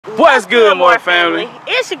What's good, more family?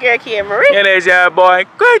 It's your girl, Kia Marie. And there's y'all boy,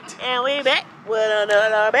 Great. And we back with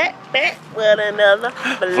another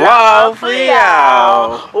vlog for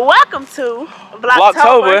y'all. Welcome to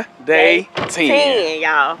Vlogtober Day 10,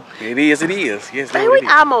 y'all. It is. Yes, Man, we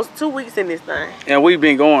almost 2 weeks in this thing. And we've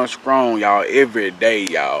been going strong, y'all, every day,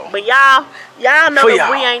 y'all. But y'all know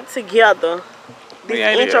that we ain't together.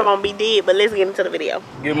 This intro gonna be dead, but let's get into the video.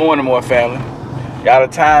 Good morning, more family. Y'all,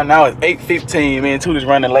 the time now is 8:15. Man, Tootie's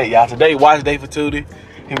running late, y'all. Today, wash day for Tootie.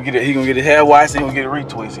 He gonna get his hair washed. He gonna get a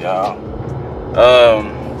retwist, y'all.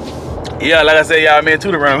 Yeah, like I said, y'all, man,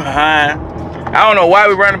 Tootie running behind. I don't know why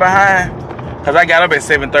we running behind, cause I got up at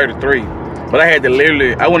 7:33. But I had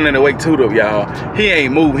to I went in to wake Tootie up, y'all. He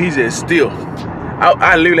ain't moving. He's just still.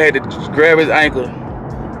 I literally had to grab his ankle.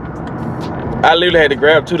 I literally had to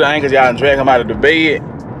grab Tootie's ankles, y'all, and drag him out of the bed.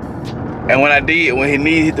 And when I did, when his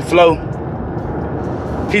knee hit the floor,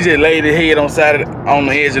 he just laid his head on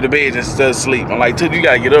the edge of the bed and still asleep. I'm like, Tootie, you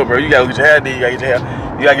gotta get up, bro. You gotta get your hair did. You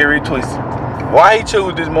gotta get retwisted. Why he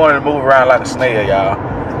chose this morning to move around like a snail, y'all?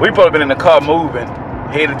 We probably been in the car moving,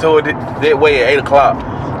 headed toward that way at 8 o'clock.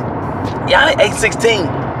 Y'all at 8:16.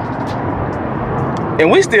 And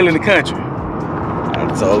we still in the country.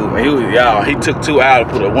 So he took 2 hours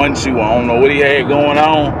to put one shoe on. I don't know what he had going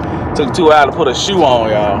on. Took 2 hours to put a shoe on,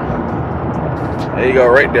 y'all. There you go,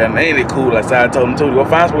 right there. And ain't it cool? Like I told him to go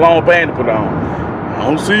find some long pants to put on. I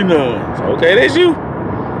don't see none. So, okay, that's you.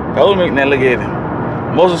 Told me. Now look at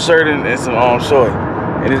him. Most of the shirt and some short.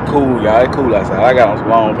 And it's cool, y'all. It's cool outside. I got on some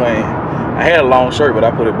long pants. I had a long shirt, but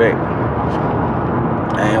I put it back.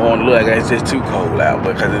 I ain't want to look like it's just too cold out,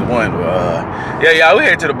 because it's one. Yeah, y'all, we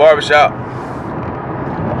headed to the barbershop.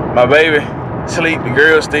 My baby sleep. The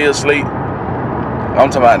girl still sleep. I'm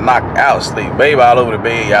talking about knocked out sleep. Baby all over the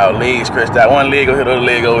bed, y'all. Legs stretched out. One leg over here, the other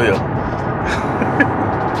leg over here.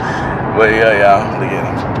 But yeah, y'all, look at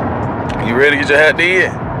him. You ready to get your hair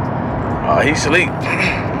did? Oh, he sleep.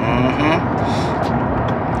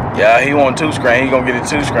 Yeah, he want 2 screen. He gonna get his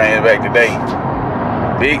 2 screens back today.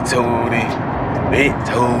 Big Tootie.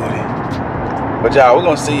 But y'all, we're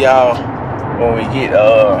gonna see y'all when we get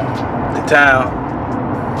to town.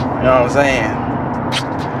 You know what I'm saying?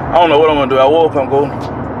 I don't know what I'm gonna do. I woke up and go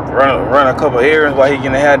run a couple errands while he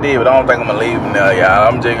getting the hair did, but I don't think I'm gonna leave him there, y'all.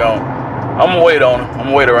 I'm gonna wait on him. I'm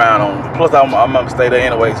gonna wait around on him. Plus, I'm gonna stay there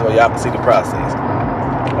anyway, so y'all can see the process.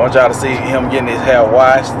 I want y'all to see him getting his hair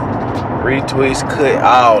washed, retwist, cut,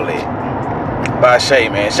 all that by Shay,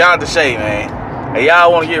 man. Shout out to Shay, man. Hey,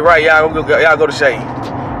 y'all want to get right? Y'all go to Shay.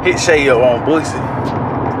 Hit Shay up on Booksy.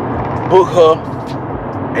 Book her,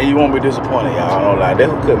 and you won't be disappointed, y'all. I don't lie.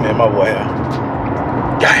 That's who cut me and my boy hair.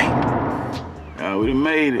 Gang. We done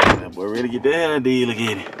made it. That boy ready to get the hair did. Look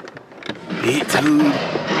at it. Big Tootie.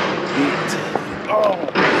 Oh.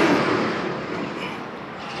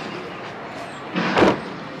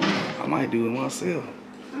 I might do it myself.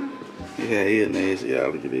 Yeah, it nasty,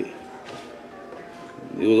 y'all. Look at it.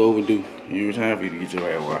 It was overdue. It was time for you to get your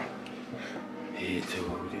hair washed. Big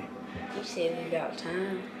Tootie. You said it about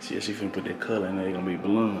time. See, she finna put that color in there. It's gonna be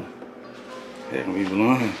blonde. It's gonna be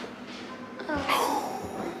blonde.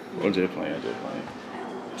 I'm just playing.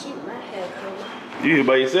 Keep my hair covered. You here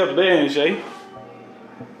by yourself today, ain't Shay?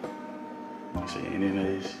 She ain't in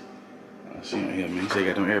there. She ain't here, man. She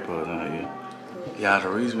got them AirPods on here. Y'all, the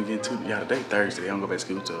reason we get to y'all today, Thursday, I don't go back to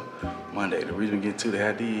school till Monday. The reason we get to the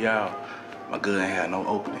hair did, y'all, my girl ain't had no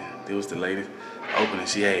opening. This was the latest opening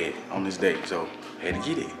she had on this day, so I had to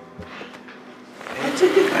get it. I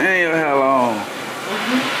ain't even how long.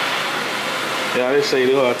 Y'all, they say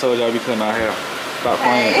this what I told y'all be cutting our hair. Stop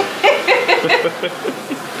playing.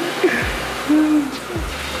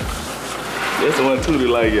 That's the one Tootie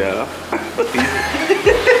like, y'all.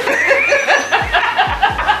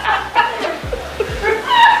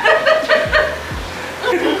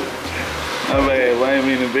 My bad, I ain't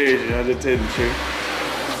mean to embarrass you. I just tell the truth.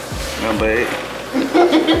 My bad.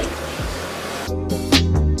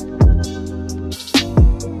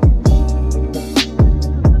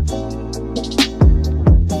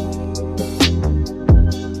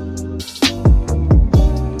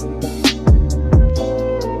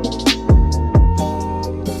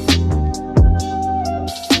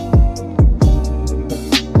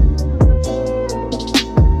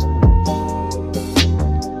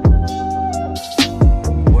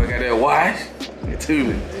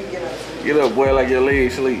 Get up, boy, like your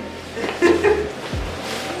legs sleep.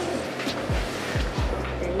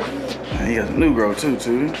 He got some new growth too,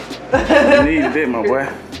 Tootie. You needed that, my boy.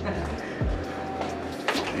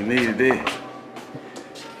 You needed that.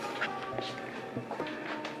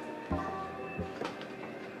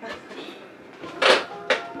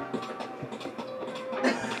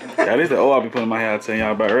 Yeah, this is the oil I be putting in my hair. I'm telling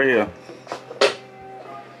y'all about right here.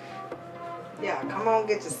 Yeah, come on,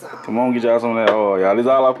 get your some. Come on, get y'all some of that oil, y'all. This is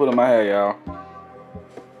all I put in my hair, y'all.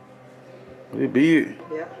 It big.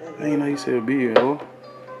 Yeah. I ain't know you said big, oh.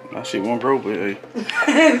 My shit won't grow, but hey.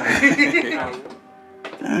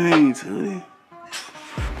 Dang, Tootie.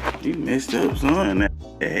 You messed up, son.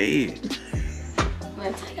 Hey.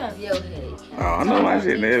 Man, take off your head. Oh, I know my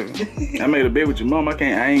shit never. I made a bet with your mom. I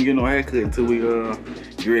ain't getting no haircut until we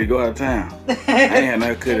get ready to go out of town. I ain't had no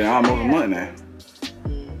haircut in almost a month now.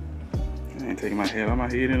 I ain't taking my head out my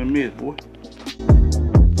head in a minute, boy.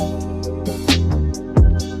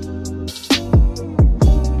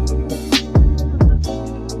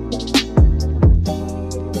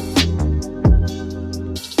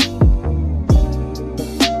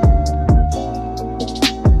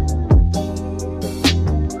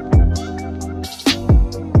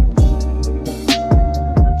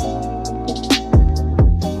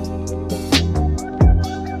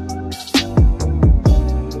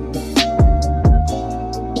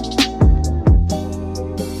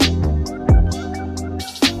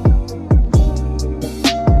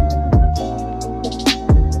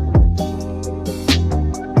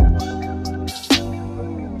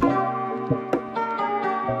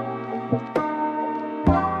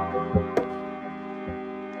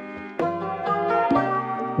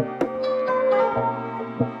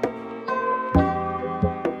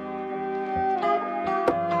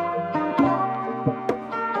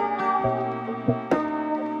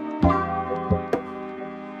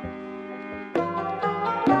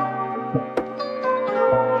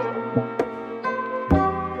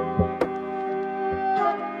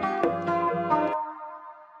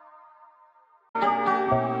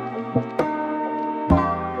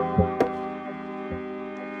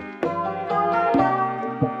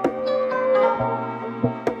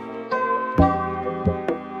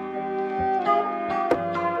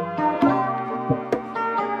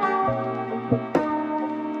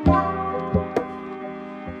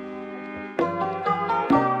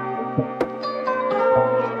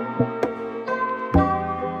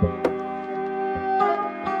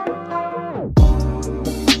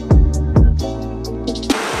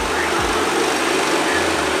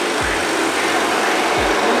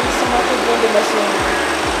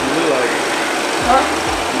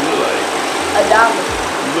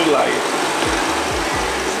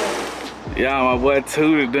 Y'all, my boy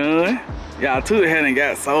Tootie done. Y'all, Tootie hadn't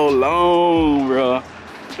got so long, bro.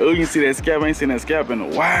 Oh, you can see that scalp. I ain't seen that scalp in a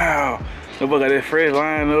while. The boy got that fresh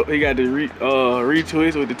line up. He got the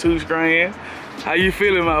retwist with the 2 strands. How you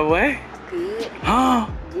feeling, my boy? Good. Huh?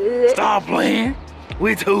 Good. Stop playing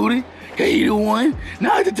with Tootie. He the one,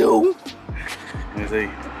 not the 2. Let me see.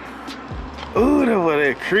 Ooh, that boy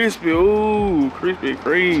that crispy. Ooh, crispy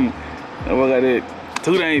cream. That boy got that.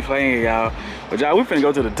 Tootie ain't playing, y'all. But y'all, we finna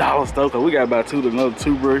go to the dollar store because we got about another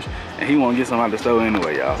toothbrush, and he wanna get some out the store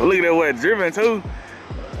anyway, y'all. So look at that boy dripping too.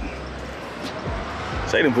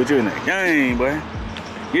 Say done put you in that game, boy.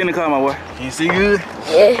 Get in the car, my boy. Can you see good?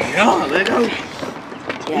 Yeah. Yeah, let go.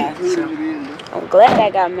 Yeah. So, I'm glad I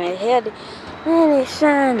got my hair. Man, it's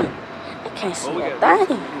shining. I can't see a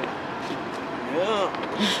thing. Yeah.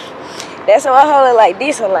 That's why I hold it like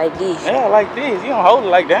this or like this. Yeah, like this. You don't hold it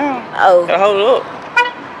like down. Oh. You gotta hold it up.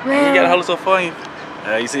 Well, you gotta hold it so far.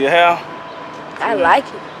 You see your hair? I like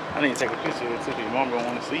it. I need to take a picture of it too. Your mom don't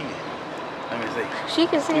want to see it. Let me see. She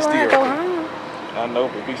can see when I go home. I know,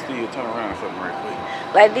 but be still. Turn around for me real quick.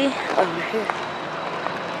 Like this? Over here.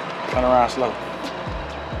 Turn around slow.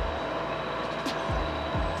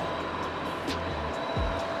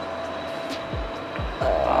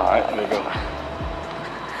 Alright, there you go.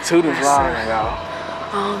 Tootie vlogging, y'all.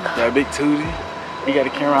 Oh, no. That big Tootie. He got the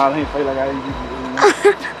camera out of his face like I used to.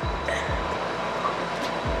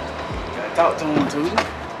 Gotta talk to him, Tootie.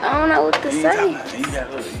 I don't know what to say. You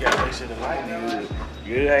gotta make sure the light is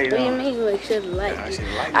good. How you What do you doing? mean make sure the light is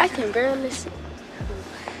good? I can barely see.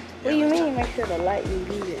 What do you mean make sure the light is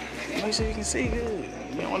good? Make sure you can see good.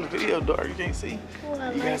 You don't want the video dark, you can't see.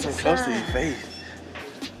 Well, You got so close to your face.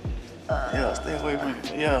 Yeah, stay away from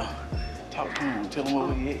it. Yeah. Talk to him, tell him where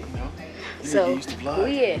we at, you know. So,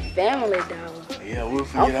 we at Family Dollar. Yeah, we'll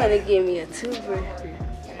figure I'm it out. finna give me a toothbrush.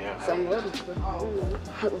 Yeah. Some other stuff. I don't know.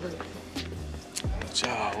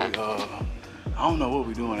 Y'all, I don't know what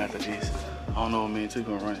we're doing after this. I don't know if me and Two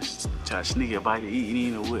gonna run try to sneak a bite to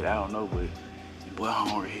eat or what. I don't know, but boy, I'm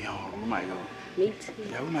hungry. We might go. Me too.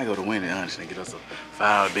 Yeah, we might go to Wendy honestly and get us a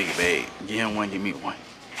 $5 big bag. Get him one, get me one.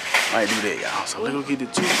 Might do that, y'all. So let's go get the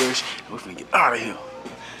toothbrush and we're finna get out of here.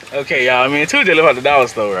 Okay, y'all, me and Tootie just left at the dollar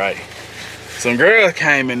store, right? Some girls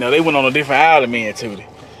came in there. They went on a different aisle than me and Tootie.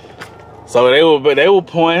 So they were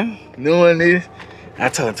pointing, doing this. I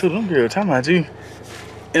told Tuda, them girls talking about you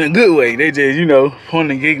in a good way. They just, you know,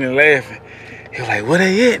 pointing, giggling, and laughing. He was like, where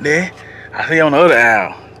they at, Dad? I say on the other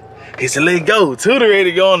aisle. He said, let's go. Tuda ready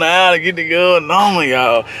to go on the aisle and get the girl normal,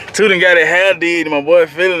 y'all. Tuda got her hair did, and my boy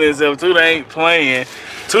feeling himself. Tuda ain't playing.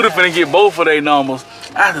 Tuda finna get both of their numbers.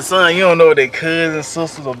 I said, son, you don't know if they cousins,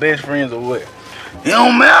 sisters, or best friends or what. It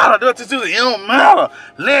don't matter. It don't matter.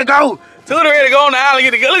 Let go. Tuda ready to go on the aisle and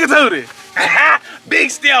get the girl. Look at Tuda. Big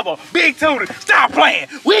stepper, big Tuda. Stop playing.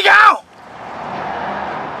 We go.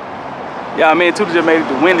 Y'all, man, Tuda just made it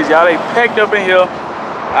to Wendy's. Y'all, they packed up in here.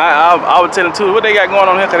 I was telling Tuda what they got going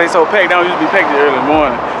on here because they so packed. They don't usually be packed early in the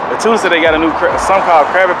morning. But Tuda said they got a new, something called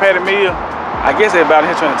Krabby Patty meal. I guess they're about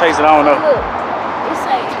here trying to taste it. I don't know. Look, it's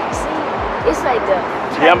like, see, it's like the.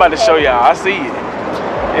 Yeah, I'm about to show y'all. I see it.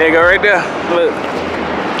 There you go right there. Look.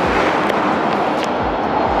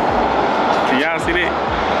 Can y'all see that?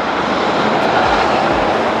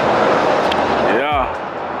 Yeah.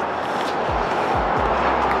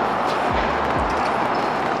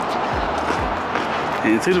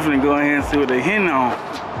 And Tuda finna go ahead and see what they hitting on.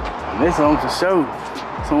 And this on for show.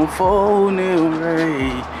 Some 4 nil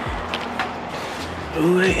Ray.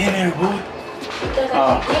 Ooh, they in there, boy.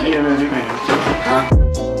 Yeah, man. Huh?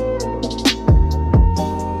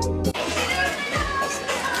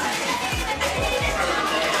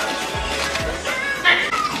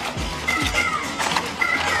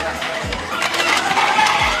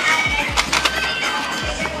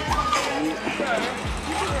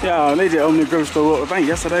 Y'all, they just opened the grocery store up, I think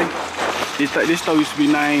yesterday. This store used to be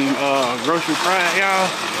named Grocery Pride, y'all.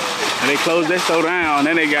 And they closed that store down, and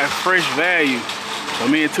then they got Fresh Value. So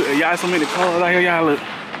me and Tuda, y'all so many cars out here, y'all look.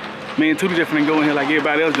 Me and Tuda just finna go in here like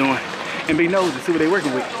everybody else doing and be nosy, see what they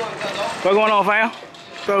working with. What going on, fam?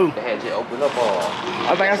 So, they had just opened up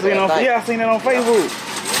I think I seen it on, yeah, I seen it on Facebook.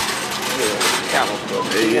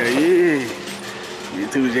 Yeah. Me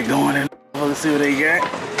and Tuda just going in to see what they got.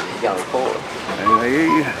 You got a report.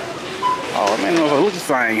 Yeah. Oh man, look at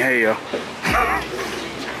saying hell.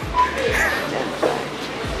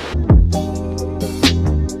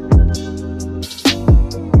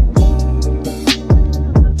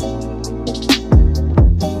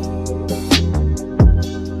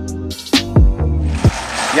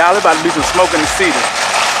 Y'all, about to do some smoke in the city.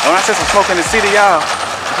 And when I say some smoke in the city, y'all,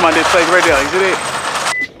 come on, this place right there. You see that?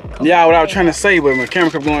 Y'all, what I was trying to say, but my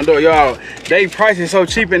camera kept going door, y'all. They prices so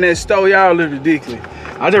cheap in that store, y'all, look ridiculous.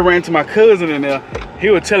 I just ran to my cousin in there. He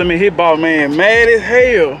was telling me his boss man mad as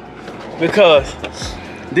hell because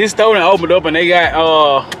this store done opened up and they got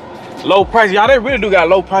low prices. Y'all, they really do got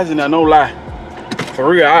low prices now, no lie. For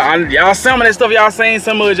real, y'all some of that stuff y'all seen,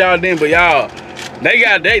 some of y'all didn't, but y'all, they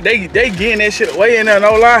getting that shit way in there,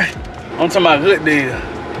 no lie. I'm talking about good deal.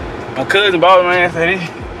 My cousin boss man said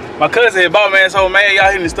my cousin had bought man so mad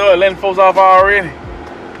y'all hitting the store letting folks off already.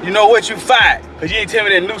 You know what, you fight. Cause you ain't tell me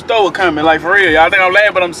that new store was coming, like for real. Y'all think I'm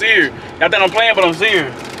laughing, but I'm serious. Y'all think I'm playing, but I'm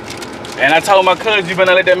serious. And I told my cousin, you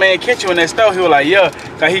better let that man catch you in that store. He was like, yeah,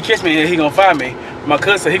 cause he catch me and he gonna find me. My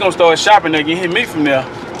cousin said he gonna start shopping there, get his meat from there.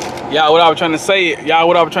 Y'all, what I was trying to say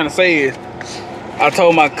is, I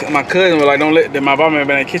told my cousin, was like, don't let my boss man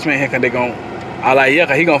better catch me in here, cause they gon', I like, yeah,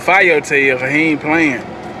 cause he gonna fire your tail, cause he ain't playing.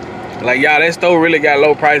 Like, y'all, that store really got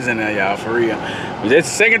low prices in there, y'all, for real. But that's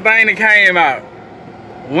the second thing that came out.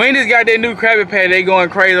 Wendy's got that new Krabby Patty, they going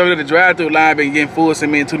crazy over the drive-through line, been getting full, so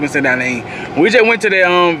me and Tuda sitting down there. We just went to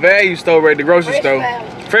the value store, right, the grocery store.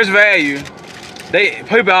 Fresh Value. They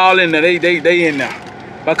people all in there, they in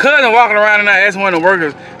there. My cousin walking around and I asked one of the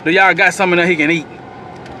workers, do y'all got something that he can eat?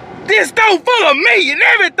 This store full of meat and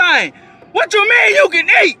everything. What you mean you can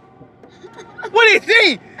eat? What is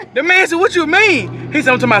he? The man said, what you mean? He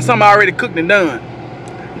said, I'm talking about something already cooked and done.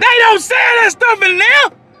 They don't sell that stuff in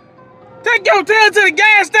there. Take your tail to the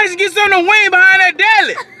gas station, get some of the wing behind that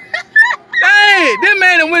deli. Dang, this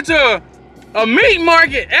man that went to a meat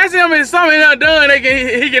market, asked him if something not done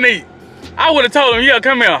he can eat. I would have told him, yeah,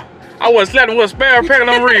 come here. I would have slapped him with a spare pack of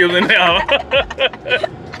them ribs in there.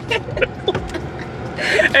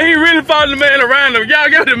 And he really followed the man around him. Y'all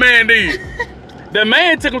get what the man did. The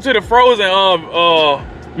man took him to the frozen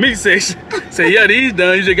meat section. Said, yeah, these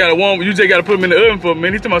done. You just gotta warm. You just gotta put them in the oven for a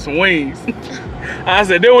minute. He's talking about some wings. I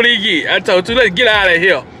said, that's what he get. I told you, let's get out of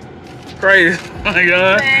here. Crazy. Oh my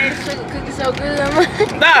God. Man, cooking so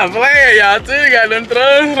good. Nah, playing, y'all. Too got them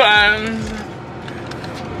thrust lines.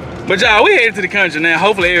 But y'all, we headed to the country now.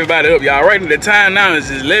 Hopefully everybody up, y'all. Right at the time now is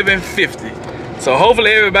 11:50. So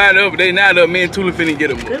hopefully everybody up. They not up. Me and Tula finna get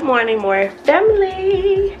them. Good morning, more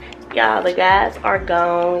family. Y'all, the guys are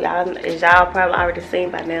gone. Y'all, as y'all probably already seen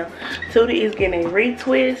by now, Tuda is getting a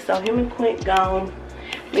retwist. So him and Quint gone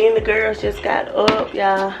Me and the girls just got up,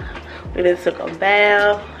 y'all. We just took a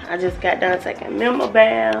bath. I just got done taking them a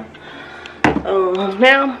bath.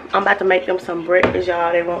 Now I'm about to make them some breakfast,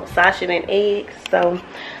 y'all. They want sausage and eggs, so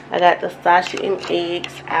I got the sausage and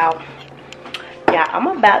eggs out. Yeah, I'm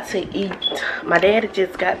about to eat. My daddy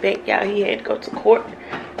just got back, y'all. He had to go to court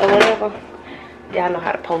or whatever. Y'all know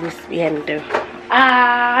how the police be having to do.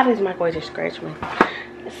 This microwave just scratched me.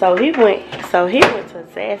 So he went to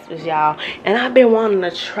Zaxby's, y'all, and I've been wanting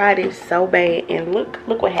to try this so bad, and look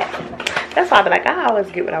what happened. That's why I be like, I always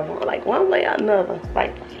get what I want, like one way or another,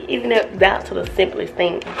 like even if down to the simplest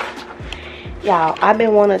thing. Y'all, I've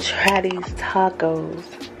been wanting to try these tacos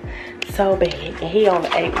so bad, and he only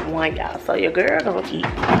ate one, y'all. So your girl gonna eat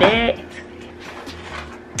that.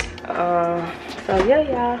 So yeah,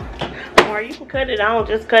 y'all. Or you can cut it on,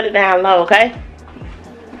 just cut it down low, okay?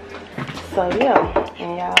 So yeah,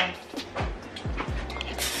 and y'all,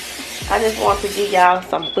 I just want to give y'all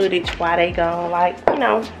some footage while they gone, like, you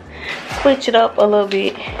know, switch it up a little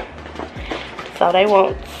bit, so they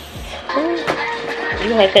won't.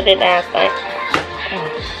 You ain't cut it down, stank.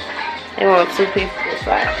 They want 2 pieces of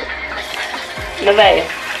sausage. Nevaeh.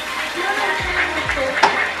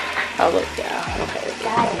 Oh look, y'all. Okay.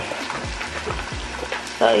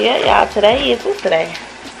 So yeah, y'all. Today is what's today?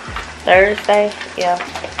 Thursday. Yeah.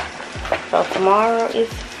 So tomorrow is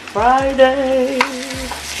Friday.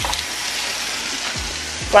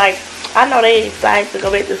 Like, I know they excited to go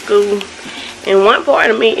back to school. And one part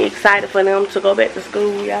of me excited for them to go back to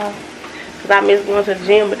school, y'all. Because I miss going to the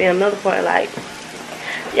gym. But then another part, like,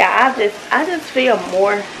 yeah, I just feel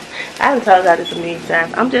more. I haven't told y'all this a million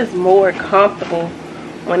times. I'm just more comfortable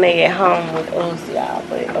when they at home with us, y'all.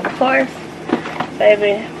 But of course,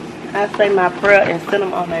 baby, I say my prayer and send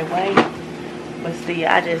them on their way. But still,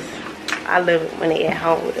 I love it when they at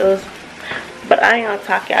home with us. But I ain't gonna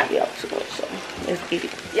talk y'all up too much, so let's get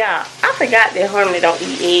it. Yeah, I forgot that Harmony don't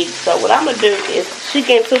eat eggs. So what I'm gonna do is she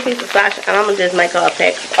getting 2 pieces of sausage, and I'm gonna just make her a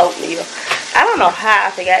pack of oatmeal. I don't know how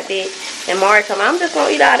I forgot that. And Mari told me I'm just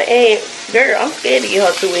gonna eat all the eggs. Girl, I'm scared to give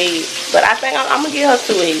her 2 eggs. But I think I'm gonna give her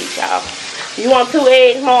 2 eggs, y'all. You want 2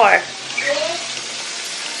 eggs, Mari?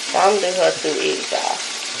 So I'm gonna give her 2 eggs, y'all.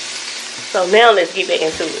 So now let's get back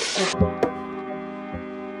into it.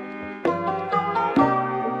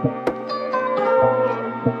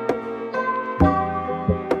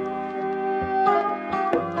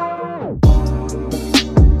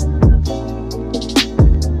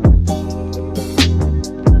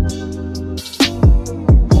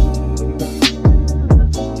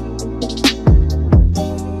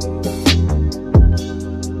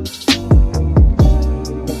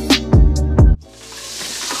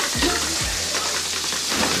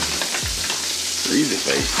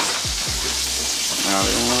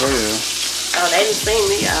 Oh, they done seen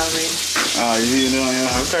me already. Oh, you see them?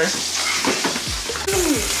 Yeah, okay.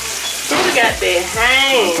 Who got that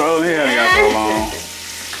hang? I'm told him he got so long.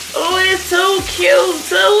 Oh, it's too cute,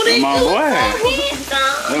 too. That's my boy.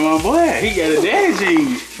 That's my boy. He got a daddy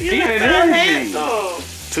jeans. He got a daddy jeans.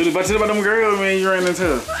 Tell about them girls, man, you ran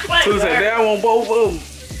into. Too said, Dad, I want both of them.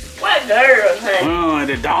 What girls, honey?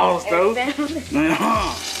 The dogs, though.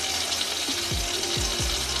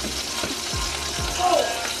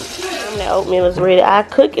 The oatmeal is ready. I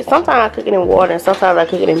cook it. Sometimes I cook it in water, and sometimes I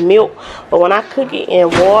cook it in milk. But when I cook it in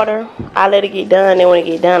water, I let it get done. Then when it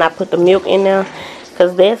get done, I put the milk in there,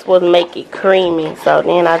 because that's what make it creamy. So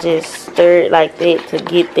then I just stir it like that to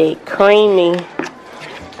get that creaminess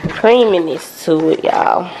to it,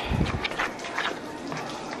 y'all.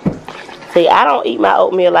 See, I don't eat my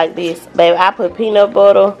oatmeal like this, baby. I put peanut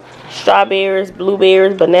butter, strawberries,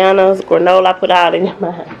 blueberries, bananas, granola. I put all in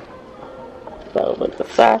mine. So, but the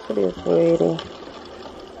sausage is ready.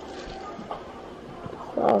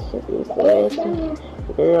 Sausage is ready.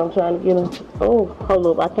 Girl, I'm trying to get them. Oh, hold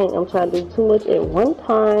up. I think I'm trying to do too much at one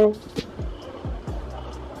time.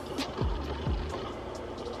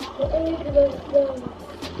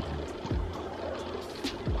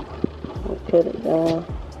 Put it down.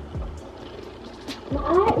 I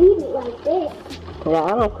eat it like that. Yeah,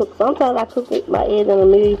 I don't cook. Sometimes I cook it, my eggs in a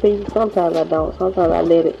million pieces. Sometimes I don't. Sometimes I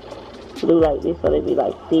let it do like this so they be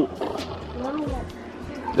like thick.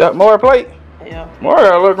 Got more plate? Yeah. More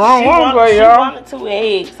gotta look wrong one plate, y'all. She wanted 2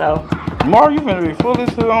 eggs, so. More, you finna be fully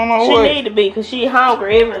to on the way. She need to be, because she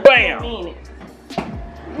hungry every 2 minutes.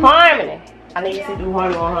 Harmony. I need to do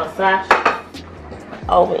Harmony on her sausage.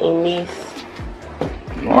 Over in this.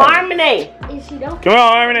 Harmony. If she don't. Come on,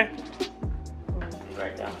 Harmony.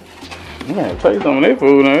 Right there. Man, taste some of that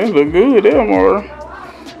food now. It look good there, more.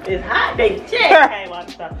 It's hot. They just came out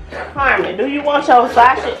the stuff. Harmony, do you want your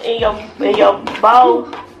sausage in your bowl,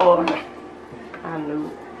 or I knew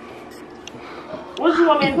it. What you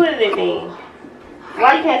want me to put it in then?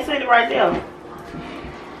 Why you can't sit it right there?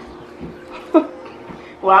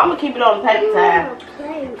 Well, I'm gonna keep it on the paper towel.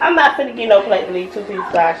 I'm not finna get no plate to these 2 pieces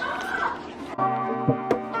sausage.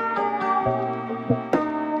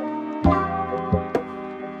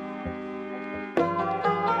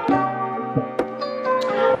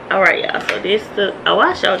 Alright, y'all. So this the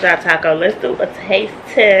I showed y'all taco. Let's do a taste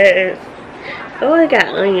test. Oh, it got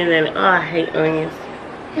onions in it. Oh, I hate onions.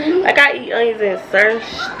 Like, I eat onions in certain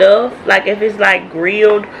stuff. Like, if it's like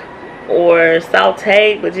grilled or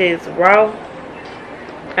sauteed, but just raw,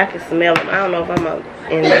 I can smell them. I don't know if I'm gonna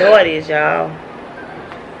enjoy this, y'all.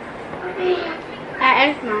 I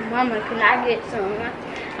asked my mama, can I get some?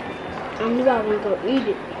 I knew I was gonna eat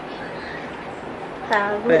it.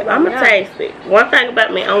 But I'm gonna taste it. One thing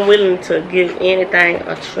about me, I'm willing to give anything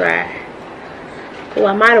a try. Oh,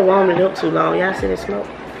 I might have warmed it up too long. Y'all see the smoke?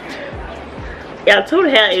 Y'all, Tuda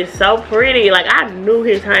hair is so pretty. Like, I knew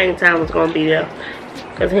his hang time was gonna be there,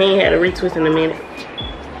 cause he ain't had a retwist in a minute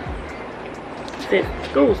since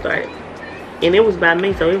school started, and it was by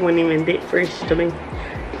me, so it wasn't even that fresh to me.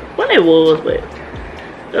 Well, it was, but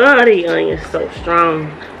oh, these onions so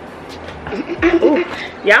strong. Ooh,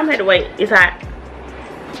 y'all had to wait. It's hot.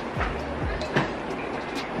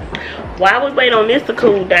 While we wait on this to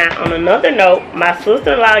cool down, on another note, my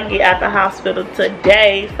sister-in-law get out the hospital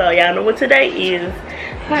today. So y'all know what today is.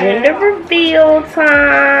 Gender reveal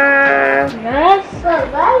time. That's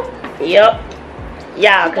right. Yep.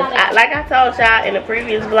 Y'all, because like I told y'all in the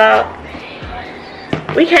previous vlog,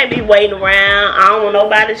 we can't be waiting around. I don't want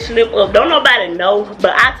nobody to slip up. Don't nobody know.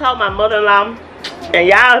 But I told my mother-in-law, and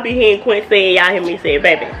y'all be hearing Quint say, y'all hear me say,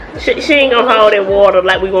 baby, she ain't gonna hold that water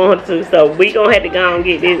like we want her to. So we gonna have to go and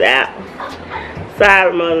get this out.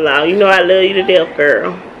 Sorry, mother-in-law. You know I love you to death,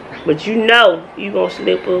 girl. But you know you gonna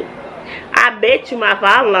slip up. I bet you my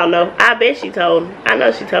father-in-law know. I bet she told him. I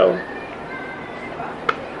know she told him.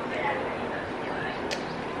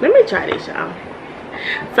 Let me try this, y'all.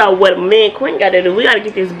 So what me and Quint gotta do, we gotta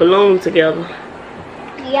get this balloon together.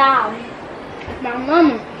 Yeah. My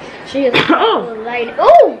mama, she is a Oh, lady.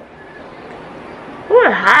 Ooh!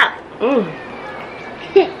 what hot.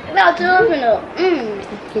 About to open up.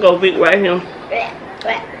 Go Vic right here.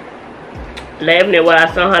 Laughing at what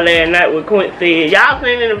I saw her last night with Quint said. Y'all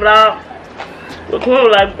seen in the vlog? But Quint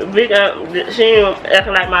was like, Vic, she ain't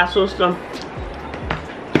acting like my sister.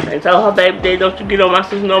 And told her baby daddy, don't you get on my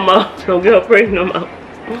sister no more. Don't get her pregnant no more.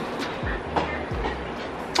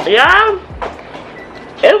 Y'all,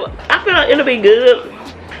 I feel like it'll be good.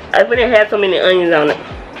 I feel it has so many onions on it.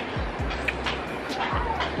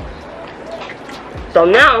 So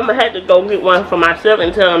now I'm gonna have to go get one for myself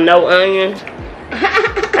and tell them no onion.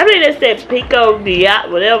 I think they said pico de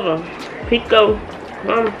whatever. Pico.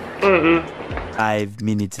 5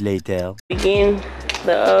 minutes later. Begin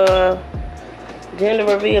the gender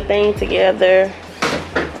reveal thing together.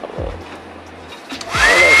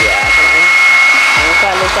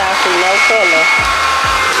 No color.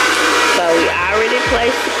 So we already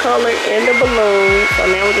placed the color in the balloon. So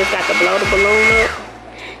now we just got to blow the balloon up.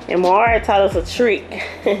 And Mara taught us a trick.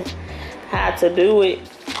 How to do it.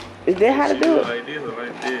 Is that how to do it? Like this or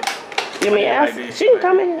like this? Let me ask. Like She can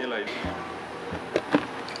come in here. like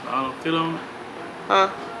I don't fit on it. Huh?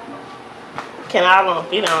 Can I want to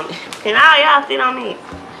fit on it? Can all y'all fit on it?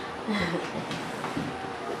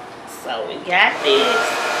 So we got this.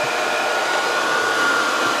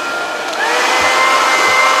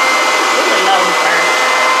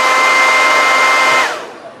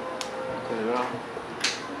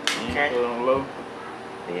 Okay. Put it on low.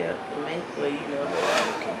 Yeah, make sure you know that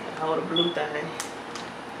I can hold the blue thing.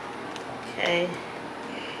 Okay.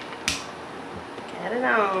 Got it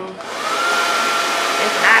on.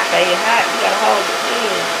 It's hot, baby. It's hot. You gotta hold it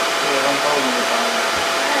in. Yeah, I'm holding it on.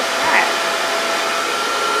 It's hot.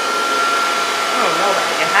 I don't know about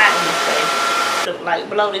it. It's hot in this place. Look like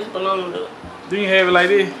blow this balloon up. Do you have it like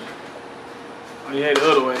this? Or you had it the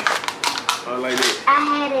other way? Or like this? I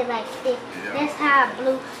had it like this. Yeah. That's how I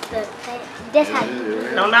blew the thing. That's how you do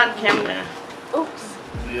it. Don't knock the camera down. Oops.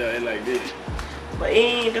 Yeah, it like this. But it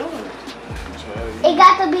ain't doing it. It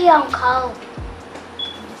got to be on cold.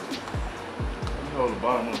 You hold the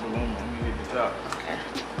bottom of the balloon. Let me get the top. Okay.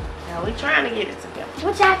 Now we trying to get it together.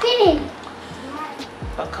 What y'all getting?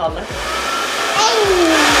 A color. Hey!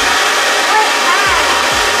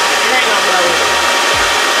 It ain't gonna blow it.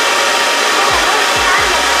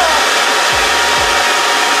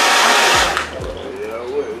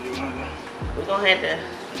 We're gonna have to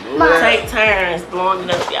take turns blowing it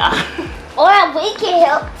up, y'all. Or we can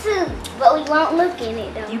help too, but we won't look in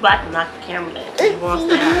it though. You about to knock the camera down. You want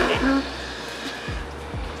to stay out of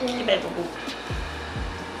it. Get back, boo.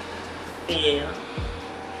 Yeah.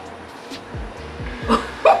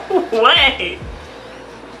 What?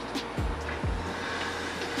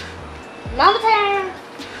 Mama turn,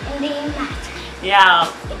 and then my turn. Yeah.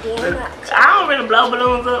 I don't really blow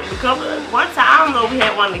balloons up because one time, I don't know, we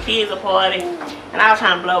had one of the kids a party and I was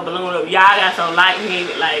trying to blow a balloon up. Y'all got so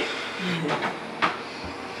lightheaded, like.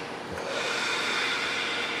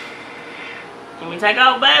 Can we take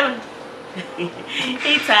off, baby?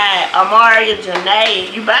 He tired. Amari,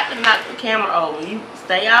 Janae, you about to knock the camera over. You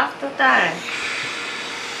stay off the thing.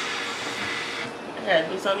 I gotta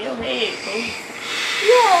do something in your head, fool.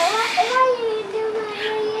 Yeah, why you didn't do my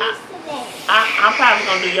hair yesterday? I'm probably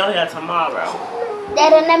gonna do your hair tomorrow.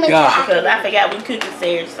 That'll never Because I forgot we cooking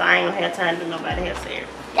Saturday, so I ain't gonna have time to do nobody hair Saturday.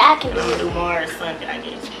 I can I'm gonna do more Sunday, I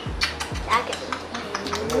guess. I can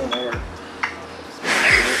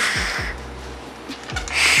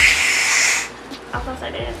I was gonna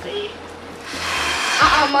say that's it.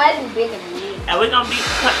 might be bigger than me. And we're gonna be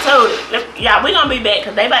yeah, we're gonna be back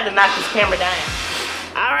because they about to knock this camera down.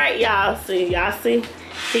 All right, y'all see,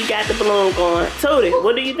 he got the balloon going. Tootie,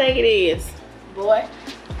 what do you think it is? Boy.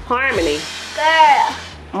 Harmony. Girl.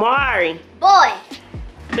 Mari. Boy.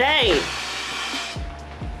 Babe.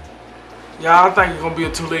 Y'all, I think it's gonna be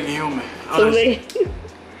a two-legged human. Two-legged.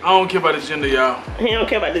 I don't care about the gender, y'all. He don't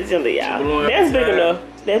care about the gender, y'all. That's big enough.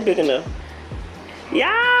 That's big enough.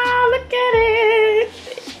 Y'all, look at it.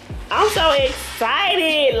 I'm so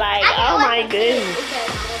excited. Like, oh my goodness.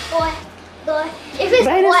 Boy. If it's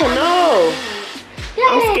babe, that's a no. Yeah.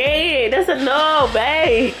 I'm scared. That's a no,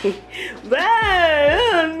 babe. Babe,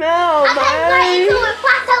 no, babe.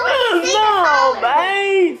 No,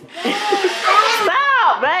 babe.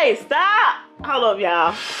 Stop, babe. Stop. Hold up,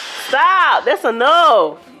 y'all. Stop. That's a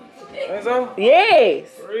no. That's so? Yes.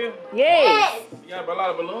 For real? Yes. You got a lot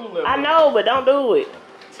of balloon left. I know, but don't do it.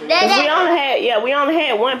 We only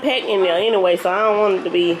had one pack in there anyway, so I don't want it to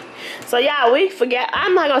be. So y'all, we forgot.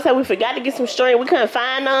 I'm not gonna say we forgot to get some string. We couldn't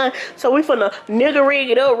find none, so we finna nigga rig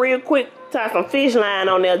it up real quick. Tie some fish line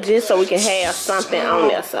on there just so we can have something on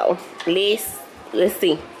there. So let's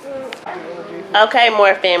see. Okay,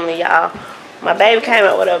 more family, y'all. My baby came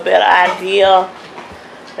up with a better idea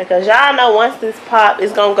because y'all know once this pop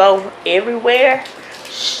is gonna go everywhere.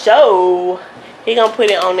 So he gonna put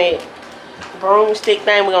it on that broomstick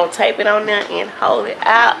thing. We're gonna tape it on there and hold it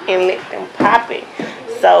out and let them pop it.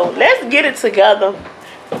 So let's get it together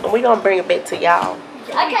and we're gonna bring it back to y'all.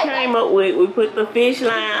 We came up with, we put the fish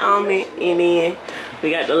line on it and then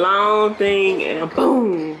we got the long thing and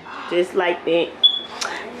boom, just like that.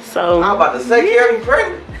 So I'm about to say, Carrie, you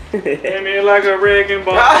pregnant? Came in like a wrecking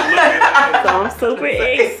ball. so I'm super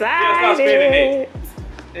excited.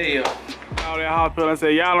 Yeah. All that hospital, I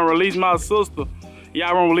said, y'all don't release my sister.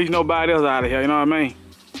 Y'all won't release nobody else out of here, you know what I mean?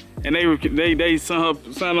 And they sent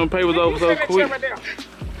them papers over so quick.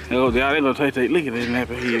 Oh, y'all, they gonna take, look at this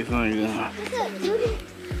nappy head, son.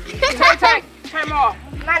 Tay, come on.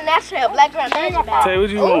 My natural black girl magic bag. Tay, what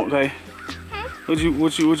you want, Tay? What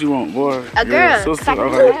you want, boy? A girl. Sister?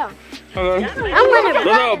 Okay. I want a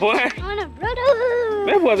What's up, boy? I want a brother.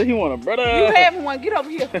 That boy said he want a brother. You have one. Get over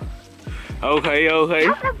here. Okay.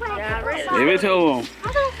 Give it to him.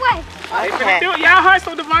 Y'all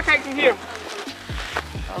hustle the one cake in here.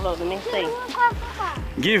 Hold on, let me see.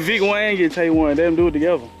 Get Vic one and get Tay one. Let them do it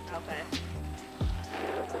together. Okay.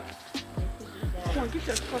 Come on, get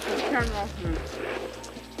your fucking camera off me.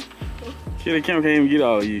 Shit, the camera can't even get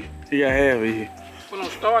all of you. He got half of you. We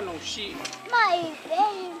don't start no shit. My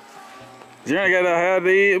baby. Johnny got that hair to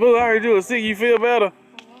eat. Boo, I heard you was sick. You feel better?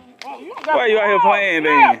 Why you out here playing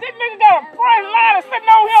then? Yeah, this nigga got a price line and sitting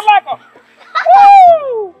on here like a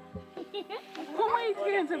woo! When we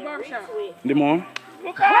get into the barbershop? Good morning.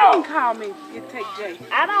 Look out! Call me. You take Jay.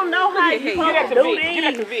 I don't know how you supposed to do this. Get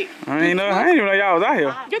at the Vic. I ain't even know y'all was out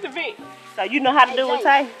here. Get the Vic. So you know how to do it,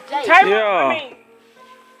 Tay? Tay, Yeah.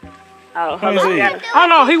 Oh, Let me see.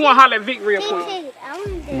 Hold on, he want to holler at Vic real quick.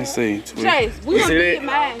 Let me see. Chase, we gonna get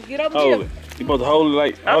mine. Get over Hold here. it. You supposed to hold it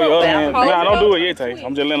like, hold your other hand. Nah, don't do it yet, Tay.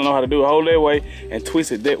 I'm just letting them know how to do it. Hold that way and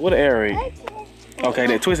twist it that, what an arrow is. Okay,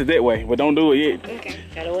 then twist it that way, but don't do it yet. Okay,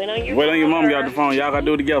 gotta wait on your Wait on your mom, y'all the phone. Y'all gotta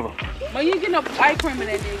do it together. But you ain't getting no ice cream in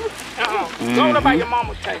that nigga. Go about your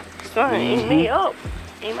mama's cake. Son, eat me up.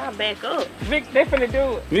 Eat my back up. Vic, they finna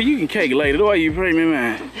do it. Vic, you can cake later. The way you pregnant,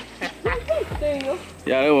 man.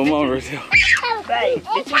 Yeah, that was mama herself. Babe,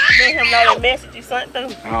 did you let him know the message you sent through?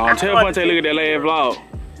 Oh, tell Punch, look at that last vlog.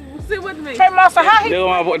 Sit with me. Hey, Master, how he? Look at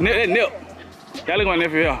my boy, Nip. Y'all look at my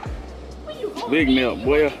nephew here. Big Nip,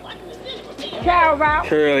 boy. Cows out.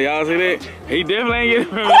 Curly, y'all see that? He definitely ain't getting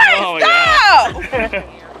from Wait, stop!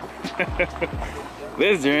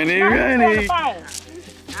 This journey Now, who's on the running. phone?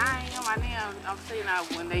 I ain't on my name. I'm saying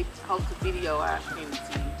when they post the video, I send it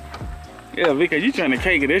to you. Yeah, because you trying to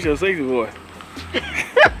cake it. That's your sexy boy.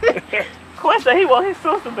 Quinn said he want his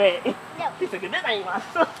sister back. He said, this ain't my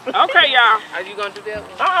sister. Okay, y'all. Are you gonna do that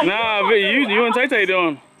one? Nah, Vic, you and Tay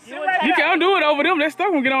doing. You can't do it over them. That stuff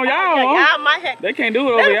gonna get on y'all. Y'all might have. They can't do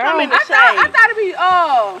it over y'all. I thought it'd be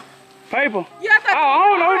Paper. Yeah, I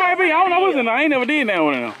don't know. It might be. I don't know what's in there. I ain't never did that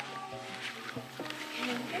one of them.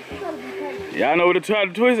 Y'all know what to try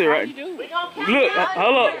to twist it, right? Look,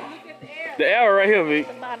 hold up. The arrow right here, Vic.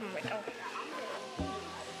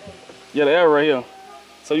 Yeah, the arrow right here.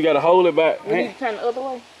 So you gotta hold it back. We need to turn the other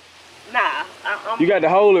way. Nah. You got to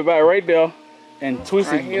hold it back right there and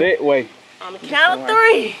twist it that way. On the count of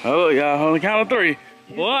 3. Oh, y'all, on the count of 3.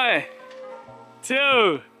 1,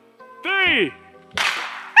 2, 3.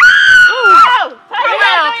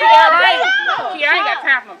 I ain't got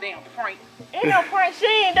time for no damn prank. Ain't no prank. She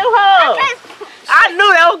ain't do her. I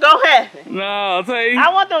knew that was gonna happen. No, I'll tell you. I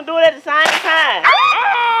want them to do it at the same time.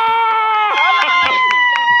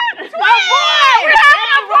 My boy!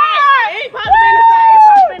 He supposed to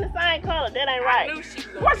be in the same color. That ain't right.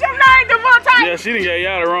 What's your name, Devontae? Yeah, she done gave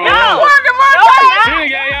y'all the wrong No. one. Devontae? She done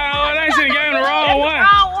gave y'all the she done gave him the wrong one.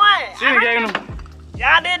 Wrong one. She done gave him.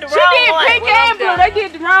 Y'all did the She wrong did one. pink and blue. They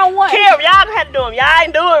did the wrong one. Kim, y'all had to do them. Y'all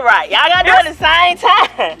ain't do it right. Y'all gotta do it at the same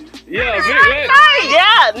time. Yeah, Vic.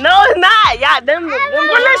 Yeah, no, it's not. Y'all them.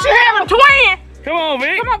 Unless you have a twin. Come on,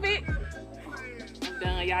 Vic. Come on, Vic. I'm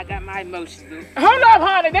done. Y'all got my emotions. Hold up,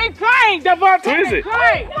 honey. They playing, Devontae. Twist it. Come on, I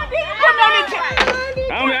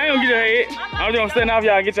ain't gonna get your head. I'm just gonna stand off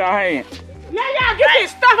y'all and get y'all hand. now y'all get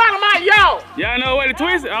this stuff out of my yard. Y'all know where to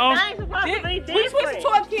twist it on. Ain't supposed to be We switched different.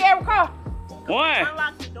 towards Kiara car. 1.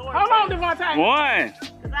 Unlock the door. Hold on, Devontae. 1.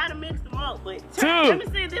 Cause I done mixed them up, but 2. let me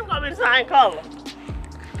see if this gonna be the same color.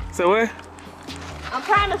 So what? I'm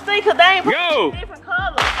trying to see cause they ain't Go. different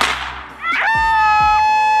colors.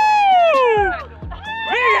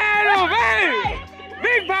 Big had them baby.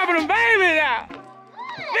 Big popping them babies out.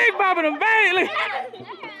 Big popping them babies.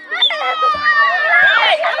 What you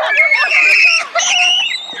doing?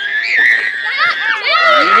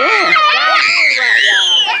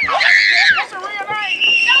 That's a real name.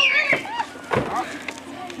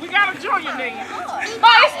 We got a junior name.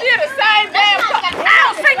 But it's still the same damn color. I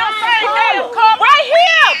don't see no same damn color. Right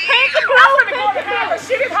here. Pink and blue. I'm gonna go to house.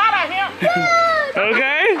 Shit is hot out here.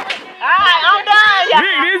 Okay. Alright, I'm done, y'all.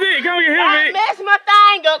 Vic, this is it. Come get here, Y'all Vic. mess my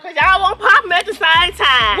thing up cause y'all won't pop them at the same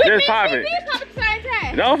time. Just pop it. Pop at the same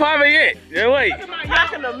time. Don't pop it yet. Just wait.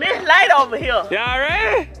 Talking to Miss Late over here. Y'all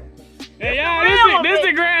ready? Hey, y'all, this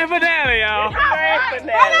the grand finale, y'all.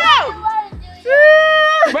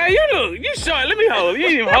 Man, you short. Let me hold it. You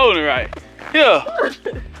ain't even holding it right. Here.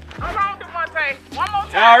 Hold on, Devontae. One more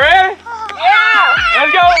time. Y'all ready? Yeah.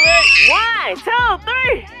 Let's go, Vic. 1, 2,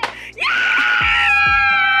 3.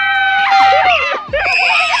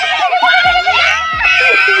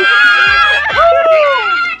 She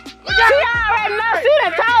already know. She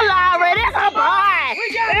done told her already. That's a boy.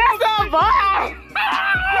 That's a boy.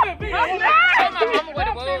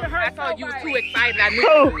 I thought you were too excited. I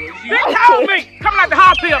knew you. They told me. Come like the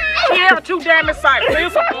hop here. He ever too damn excited.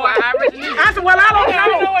 It's a boy. I already knew. I said, well, I don't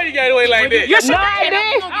know. why you got away like that. Yes, you No, I did.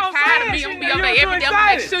 didn't. I'm gonna get tired of me. I'm gonna be over there every day. I'm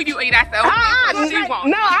gonna make sure you eat. I said, okay, what she want.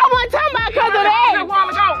 No, I wasn't talking about because of that. A while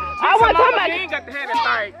ago. I wasn't talking about. You ain't got to have that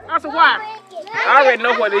thing. I said, why? I already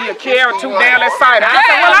know what it is. Carrying too damn excited. I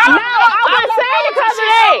said, well, No, I wasn't saying it because of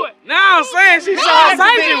that. No, I'm saying she so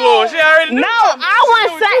excited she was. She already knew. No, I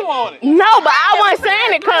wasn't saying. No, but I wasn't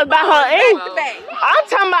saying it because about her eating. I'm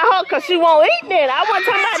talking about her because she won't eat that. I wasn't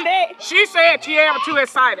talking about that. she said she ever too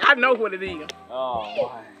excited. I know what it is. Oh, boy.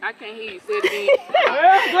 I can't hear you say it again.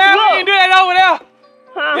 Glad we didn't do that over there.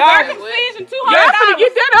 Y'all can season $200. Y'all finna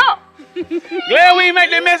get that up. Glad we didn't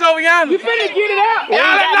make that mess over yonder. You finna get it up. We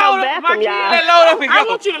ain't got no bathroom, y'all. Let's load up and I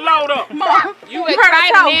go. want you to load up. You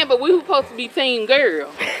excited man, but we supposed to be team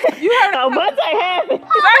girl. You heard her butt happy.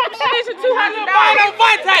 Season $200. No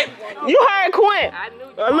butt tape. You heard Quinn. I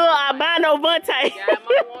knew A little albino butt yeah, I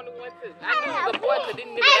might want to win too. I knew it was a boy that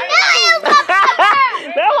didn't know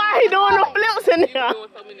That's why he doing the flips in there.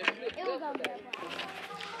 doing so many flips.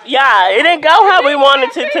 Yeah, it didn't go how we wanted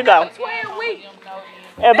it to go. 12 weeks.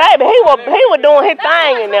 And baby, he was doing his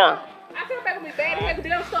thing in there. I think back with me bad head, but they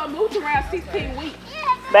don't start moving around 16 weeks.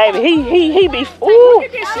 Baby, he be ooh.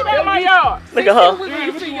 Get this shit out of my yard. Look at her.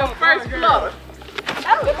 You see your first flood.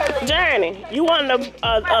 Journey, you want a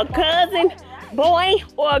cousin, boy,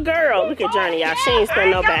 or a girl? Look at Journey, y'all. She ain't still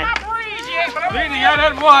nobody. Vicky got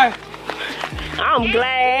that boy. I'm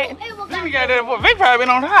glad. Vicky got that boy. Vic probably been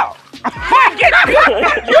on the house. Get up. You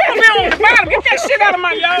gonna be on the bottom. Get that shit out of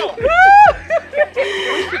my yard.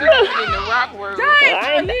 rock world.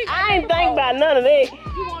 I ain't think about none of that.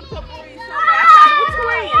 You want a couple of these? I thought it was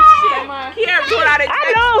twins. Shit. Kiara doing all that. I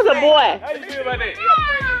know it was a boy. How you feel about that?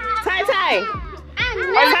 Tay Tay.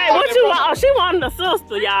 Hey, what you want? Oh, she wanted a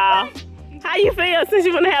sister, y'all. How you feel since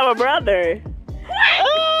you wanna have a brother?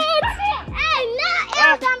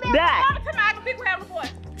 That.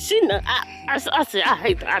 She know. I said I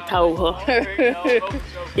hate that. I told her.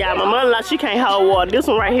 Yeah, my mother, she can't hold water. This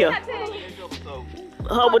one right here.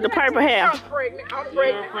 Her with the purple hair. I'm pregnant.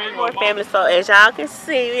 More family. So as y'all can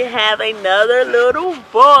see, we have another little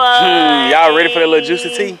boy. Y'all ready for the little juicy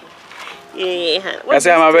tea? Yeah. That's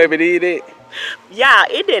how my baby did it. Yeah,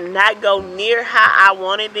 it did not go near how I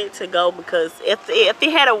wanted it to go, because if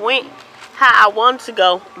it had went how I wanted to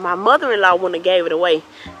go, my mother-in-law wouldn't have gave it away.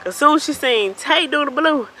 Cause soon as she seen Tay do the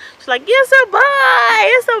blue, she's like, "It's a boy,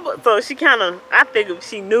 it's a boy." So she kind of, I figured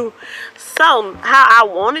she knew. So how I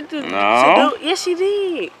wanted to do, yes, she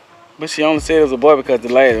did. But she only said it was a boy because the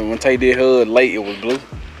last when Tay did her late, it was blue.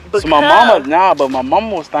 Because so my mama, but my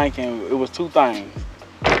mama was thinking it was two things.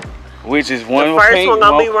 Which is one the first pink, one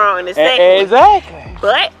gonna be wrong and the second one. Exactly.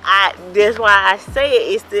 But that's why I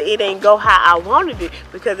say it ain't go how I wanted it,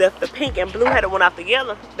 because if the pink and blue had went off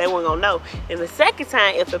together, they weren't gonna know. And the second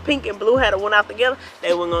time, if the pink and blue had went off together,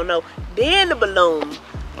 they weren't gonna know. Then the balloon.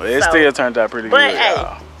 Well, it still turned out pretty good. But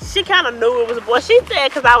hey, she kind of knew it was a boy. She said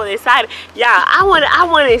because I was excited. Y'all, I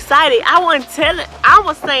wasn't excited. I wasn't telling. I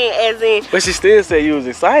was saying as in. But she still said you was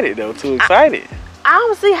excited though. Too excited. I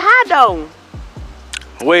don't see how though.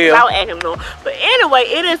 Well, I was acting no. But anyway,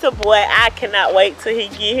 it is a boy. I cannot wait till he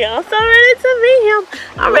get here. I'm so ready to meet him.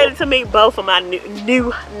 I'm ready to meet both of my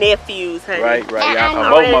new nephews, honey. Right,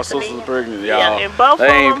 y'all. Both my sisters are pregnant, y'all. Yeah, and both they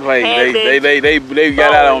of ain't them playing. They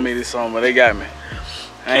got out on me this summer. They got me.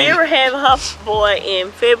 Kira having her boy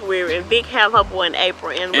in February, and Vic having her boy in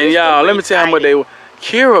April. And y'all, let me tell you how much they were.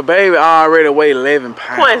 Kira baby already weighed 11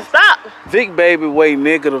 pounds. Quinn, stop. Vic baby weighed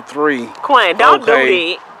 -3. Quinn, don't do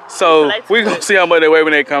that. So we gonna see how much they weigh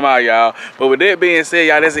when they come out, y'all. But with that being said,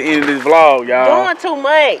 y'all, that's the end of this vlog, y'all. Doing too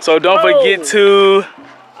much. So don't forget to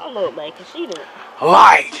look, man, cause she did.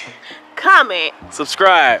 Like, comment,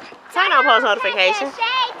 subscribe, turn on post notifications.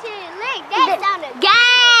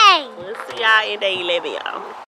 Gang! We'll see y'all in day 11, y'all.